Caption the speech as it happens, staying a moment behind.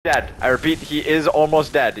dead. I repeat, he is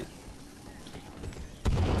almost dead.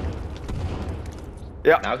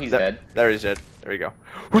 Yeah. Now he's dead. There he's dead. There you go.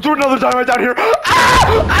 Who threw another dynamite down here?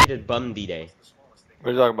 Ah! He did bum D-Day. What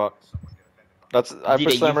are you talking about? I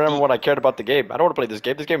first remember when I cared about the game. I don't want to play this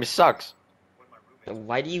game. This game sucks.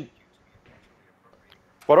 Why do you?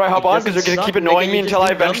 Why do I hop on? Because you're gonna keep annoying me until I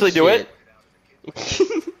eventually do it?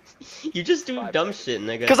 You just do dumb shit,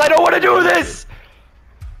 nigga. Because I don't want to do this!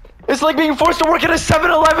 It's like being forced to work at a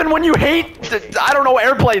 7-Eleven when you hate, I don't know,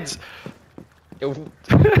 airplanes.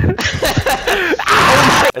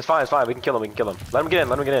 It's fine, we can kill him, Let him get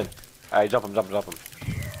in, Alright, jump him.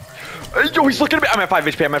 Yo, he's looking at me. I'm at 5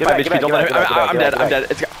 HP, I'm at 5 HP. Don't let him. I'm dead.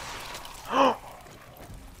 It's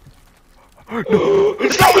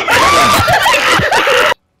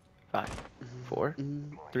Five, 4,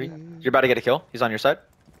 3. You're about to get a kill. He's on your side.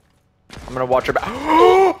 I'm gonna watch your back.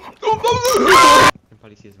 I can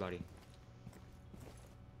probably see his body.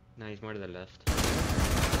 Nah, he's more to the left.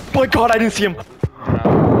 Oh my god, I didn't see him.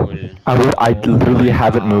 I literally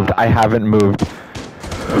haven't moved. I haven't moved.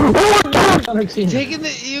 Taking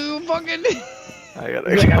the you fucking. I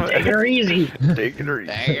gotta take her easy. Take her easy.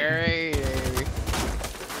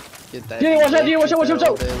 Get that. Dude, watch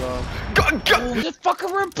out! Go. Just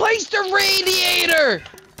fucking replace the radiator.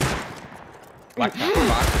 Black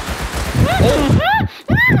box.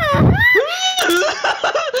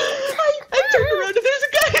 I turned around and there's a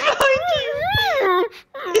guy behind you.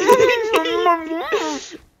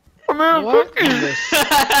 What?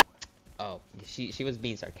 Oh, she was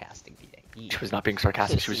being sarcastic, D-Day. She was not being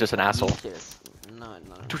sarcastic. She was just an asshole. No.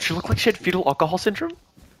 Dude, she looked like she had fetal alcohol syndrome.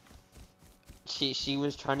 She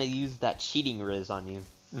was trying to use that cheating riz on you.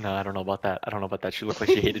 No, I don't know about that. She looked like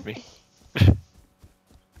she hated me.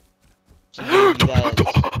 She gave you that...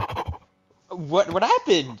 What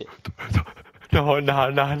happened? No.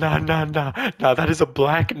 That is a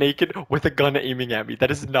black naked with a gun aiming at me. That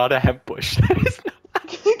is not a hemp bush. That is not...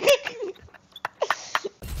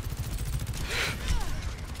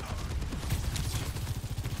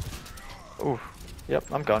 Ooh.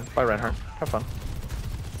 Yep, I'm gone. Bye, Reinhardt. Have fun.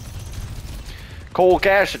 Cole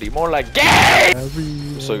Cassidy, more like gay! I'm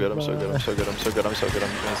so good. I'm so amazing. I'm so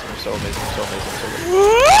amazing.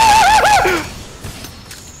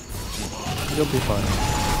 You'll be fine.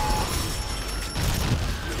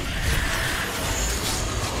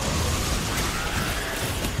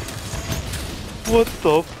 What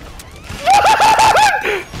the?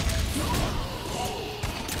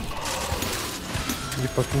 Your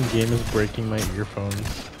fucking game is breaking my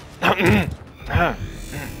earphones.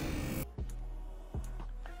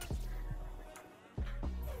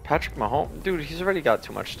 Patrick Mahomes? Dude, he's already got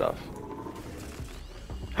too much stuff.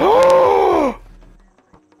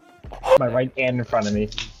 My right hand in front of me.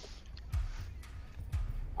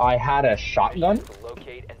 I had a shotgun.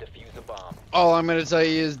 All I'm gonna tell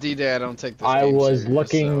you is D-Day, I don't take this. I game was serious,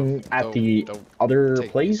 looking so at the other take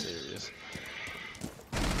me place. serious.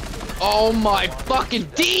 Oh my fucking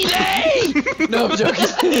D-Day! No, I'm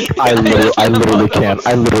joking. I literally can't.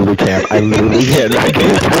 I literally can't. They're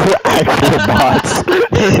actual bots.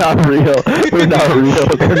 They're not real. They're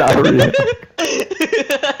not real.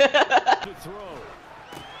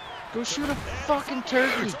 Go shoot a fucking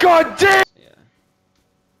turkey. God damn! Yeah.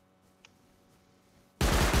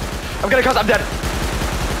 I'm gonna cuss. I'm dead.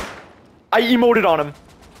 I emoted on him.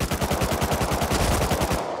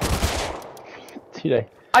 Today.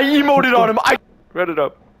 I emoted on him. I read it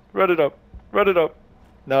up.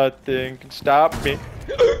 Nothing can stop me.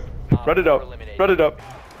 Run it up.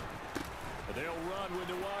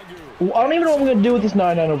 I don't even know what I'm gonna do with this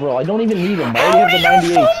 99 overall. I don't even need him. I How already do have you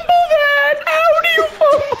the 98. fumble that? How do you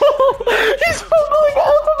fumble? He's fumbling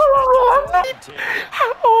all the wrong.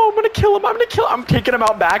 Oh, I'm gonna kill him. I'm taking him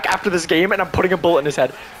out back after this game, and I'm putting a bullet in his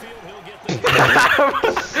head.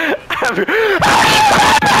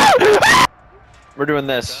 We're doing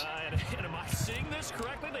this. Am I seeing this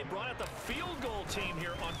correctly? They brought out the field goal team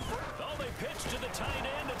here on first. Oh, they pitched to the tight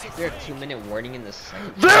end. Is there a 2-minute warning in the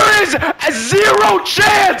second? There is a 0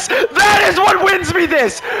 chance! That is what wins me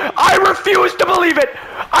this! I refuse to believe it!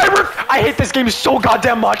 I hate this game so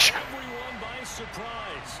goddamn much!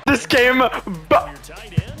 This game, Your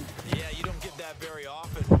tight end? Yeah, you don't get that very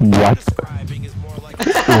often. What? Describing is more like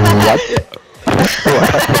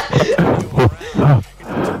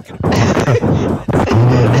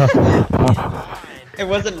It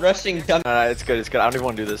wasn't rushing dumb. it's good. I don't even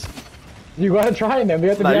want to do this. You gotta try, man. We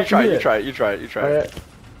have to No, do you try it. it. Alright.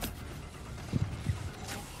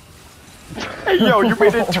 Hey, yo, you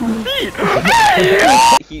made it 2 feet.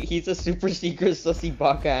 Hey! He's a super secret sussy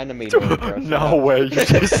baka animator. Bro. No way, you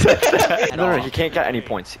just said that. No, he can't get any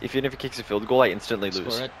points. Even if he kicks a field goal, I instantly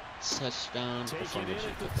lose. Score a touchdown. Score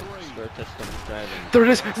a touchdown driving. There it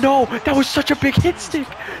is. No, that was such a big hit stick.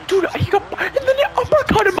 Dude, he got, and then the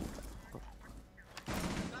uppercut him.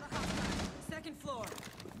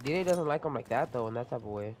 D-Day doesn't like him like that though, in that type of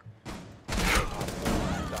way.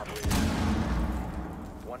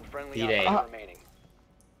 D-Day.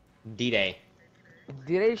 D-Day.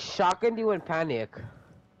 D-Day shotgunned you in panic.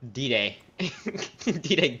 D-Day.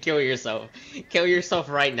 D-Day, kill yourself. Kill yourself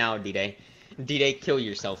right now, D-Day. D-Day, kill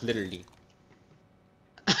yourself, literally.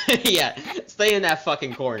 Yeah, stay in that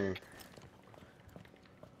fucking corner.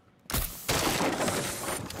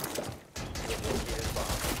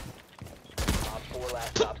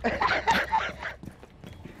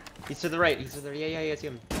 He's to the right, he's to the right. Yeah, I see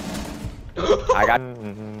him. I got.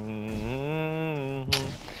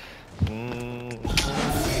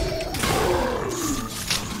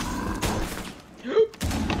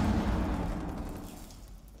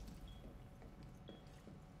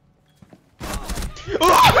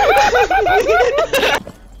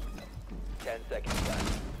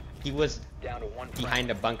 He was behind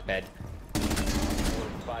a bunk bed.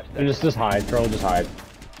 Just hide, Troll, just hide.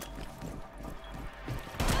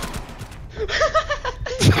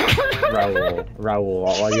 Raul,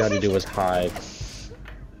 all you had to do was hide.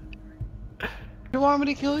 You want me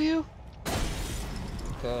to kill you?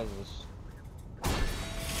 Because...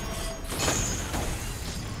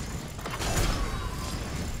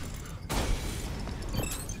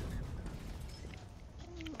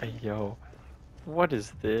 Hey, yo, what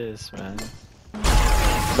is this, man?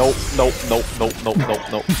 Nope, nope, nope, nope, nope, nope,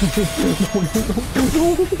 nope.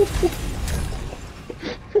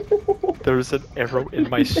 There's an arrow in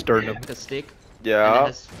my sternum. A stick? And it Yeah.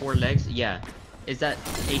 has 4 legs? Yeah. Is that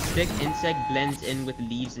a stick insect blends in with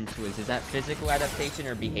leaves and twigs? Is that physical adaptation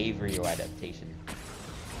or behavioral adaptation?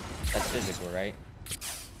 That's physical, right?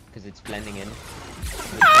 Because it's blending in.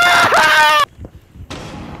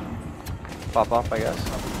 Pop off, I guess.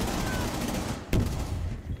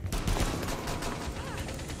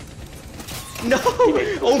 No!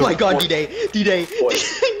 Oh my god, D-Day! D-Day!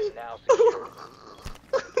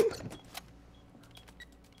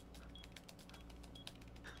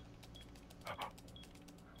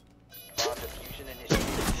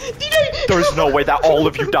 There's no way that all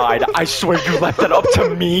of you died. I swear you left that up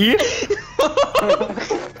to me.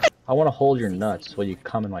 I want to hold your nuts while you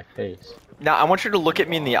come in my face. Now I want you to look at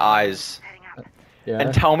me in the eyes Yeah?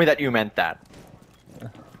 and tell me that you meant that.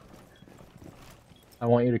 I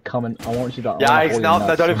want you to come in. I want you to. Yeah, I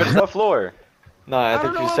don't even. What floor? No, I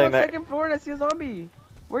think you're saying that. Second floor and I see a zombie.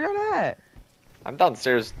 Where y'all at? I'm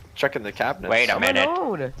downstairs checking the cabinets. Wait a I'm minute.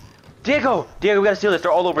 alone. Diego, we gotta steal this.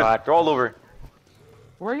 They're all over. They're all over.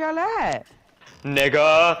 Where y'all at?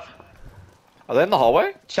 Nigga. Are they in the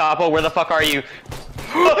hallway? Chapo, where the fuck are you?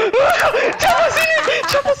 Where y'all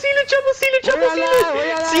at?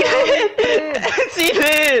 Seen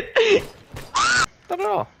it! Not at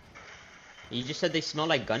all. You just said they smell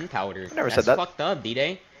like gunpowder. I never That's said that. fucked up,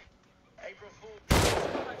 D-Day.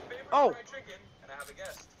 Oh.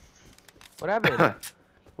 What happened?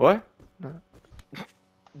 What?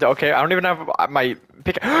 Okay, I don't even have my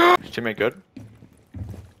pick. Should make good.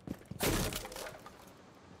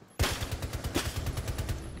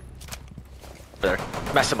 There.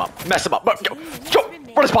 Mess him up. Mess him up. Go.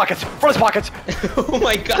 Run his pockets. Run his pockets. Oh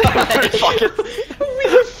my god! Run his pockets. We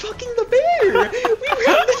were fucking the bear! We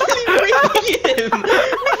were literally raping him!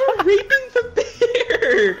 We were raping the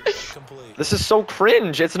bear! This is so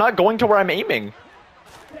cringe. It's not going to where I'm aiming.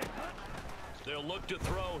 They'll look to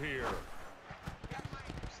throw here.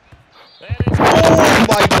 Oh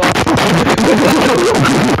my god!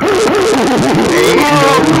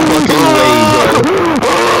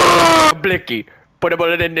 Blicky, put a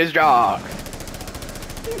bullet in his jaw.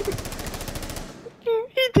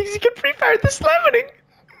 He thinks he can pre-fire the slamming.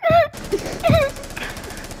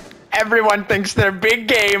 Everyone thinks they're big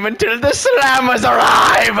game until the slammers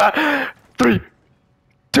arrive. 3,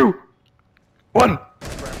 2, 1.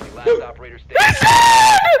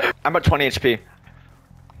 I'm at 20 HP.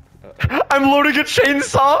 I'm loading a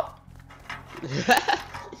chainsaw.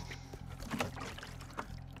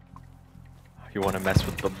 You want to mess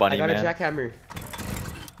with the bunny, I got man? a jackhammer.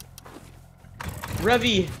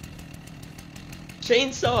 Revy!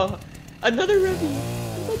 Chainsaw! Another Revy!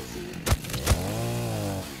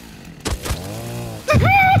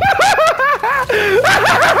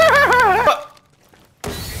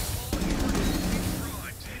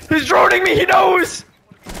 He's droning me, he knows!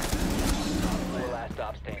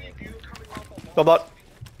 Hold on.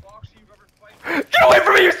 Get away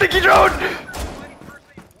from me, you stinky drone!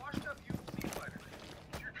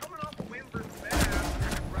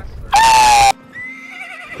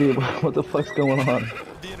 Dude, what the fuck's going on?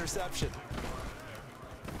 The interception.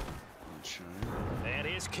 And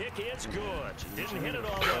his kick is good. Didn't hit it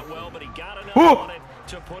all that well, but he got enough on it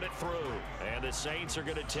to put it through. And the Saints are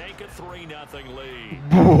going to take a 3-0 lead.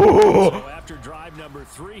 So after drive number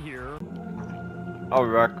 3 here. I'll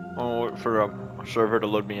be back. I'll wait for a server to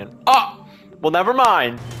load me in. Oh! Well, never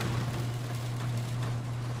mind.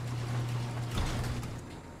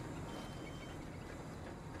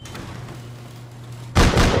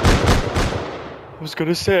 I was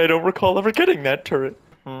gonna say, I don't recall ever getting that turret.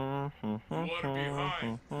 One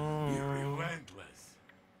behind. Be relentless.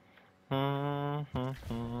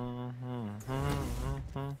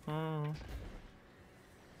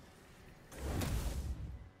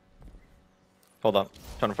 Hold on,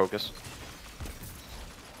 trying to focus.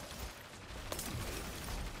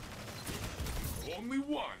 Only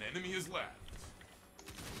one enemy is left.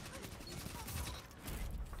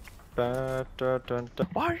 Why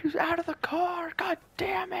are you out of the car? God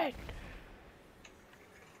damn it!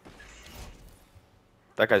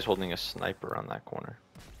 That guy's holding a sniper on that corner.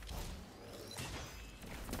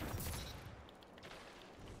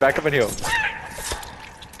 Back up and heal.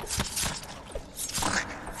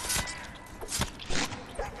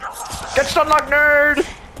 Get stunlocked, nerd!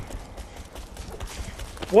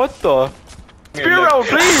 What the? Spear roll,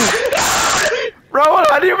 please! Raul,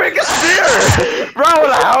 how do you make a spear?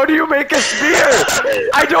 Raul, how do you make a spear?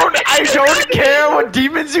 I don't care what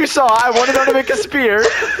demons you saw. I want to know how to make a spear.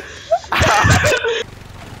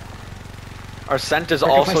 Our scent is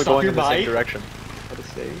also going in the same direction. What a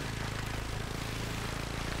save.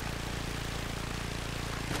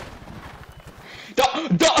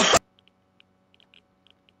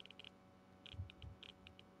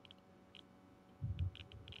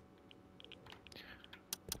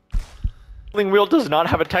 Wheel does not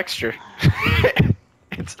have a texture.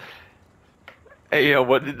 It's. Hey, yo,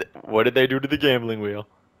 what did they do to the gambling wheel?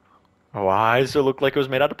 Why does it look like it was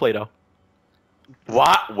made out of Play-Doh?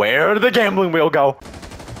 What? Where did the gambling wheel go?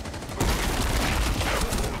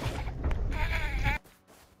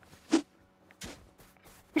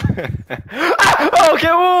 Ah, okay,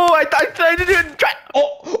 whoa, I didn't try.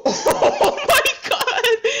 Oh my god!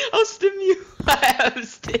 I'll stim you. I have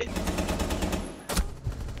stim.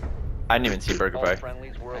 I didn't even see Burkify.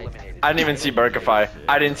 I didn't even see Burkify.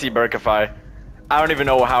 I didn't see Burkify. I don't even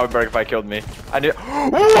know how Burkify killed me. I knew.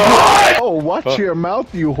 What? Oh, watch your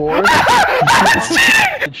mouth, you whore.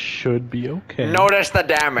 It should be okay. Notice the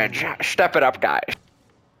damage. Step it up, guys.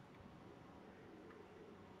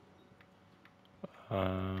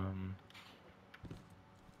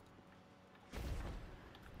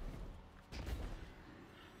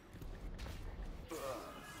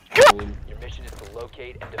 Your mission is to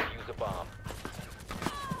locate and defuse a bomb.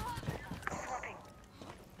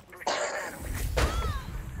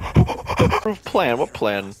 Plan? What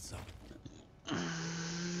plan?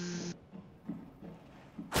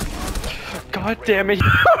 God damn it!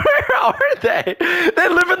 Where are they? They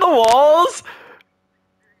live in the walls.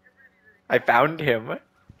 I found him.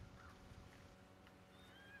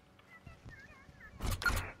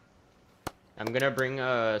 I'm gonna bring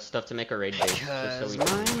stuff to make a raid base, just so we can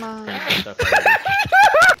transfer stuff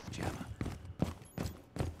out.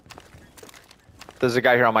 There's a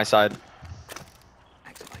guy here on my side.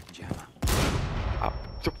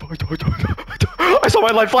 I saw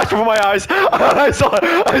my light flash before my eyes. I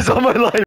saw my light.